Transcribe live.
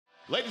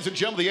Ladies and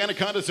gentlemen, the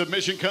Anaconda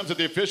submission comes at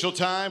the official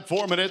time,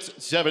 4 minutes,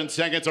 7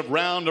 seconds of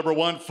round number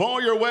 1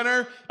 for your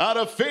winner out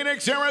of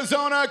Phoenix,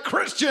 Arizona,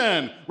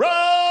 Christian Rodriguez!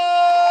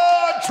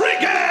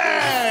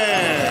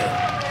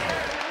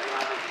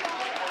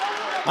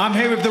 I'm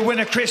here with the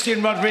winner,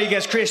 Christian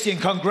Rodriguez. Christian,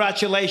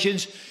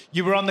 congratulations.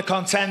 You were on the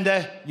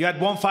Contender. You had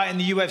one fight in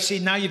the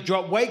UFC. Now you've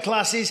dropped weight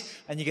classes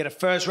and you get a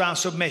first-round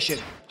submission.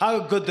 How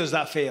good does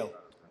that feel?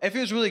 It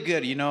feels really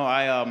good. You know,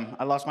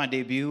 I lost my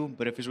debut,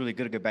 but it feels really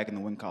good to get back in the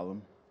win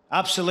column.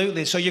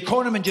 Absolutely. So your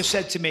cornerman just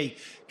said to me,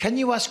 can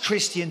you ask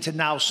Christian to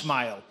now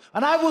smile?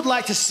 And I would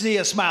like to see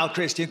a smile,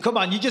 Christian. Come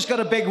on, you just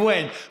got a big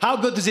win. How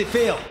good does it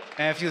feel?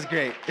 It feels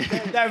great.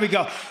 There we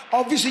go.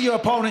 Obviously, your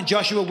opponent,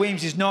 Joshua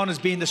Weems, is known as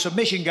being the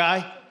submission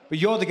guy, but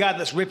you're the guy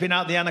that's ripping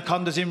out the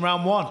Anacondas in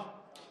round 1.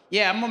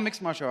 Yeah, I'm a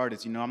mixed martial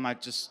artist. You know, I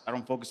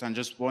don't focus on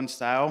just one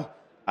style.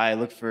 I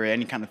look for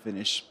any kind of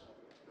finish.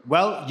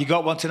 Well, you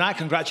got one tonight.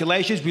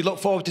 Congratulations. We look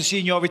forward to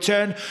seeing your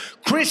return.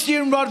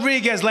 Christian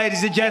Rodriguez,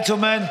 ladies and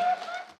gentlemen.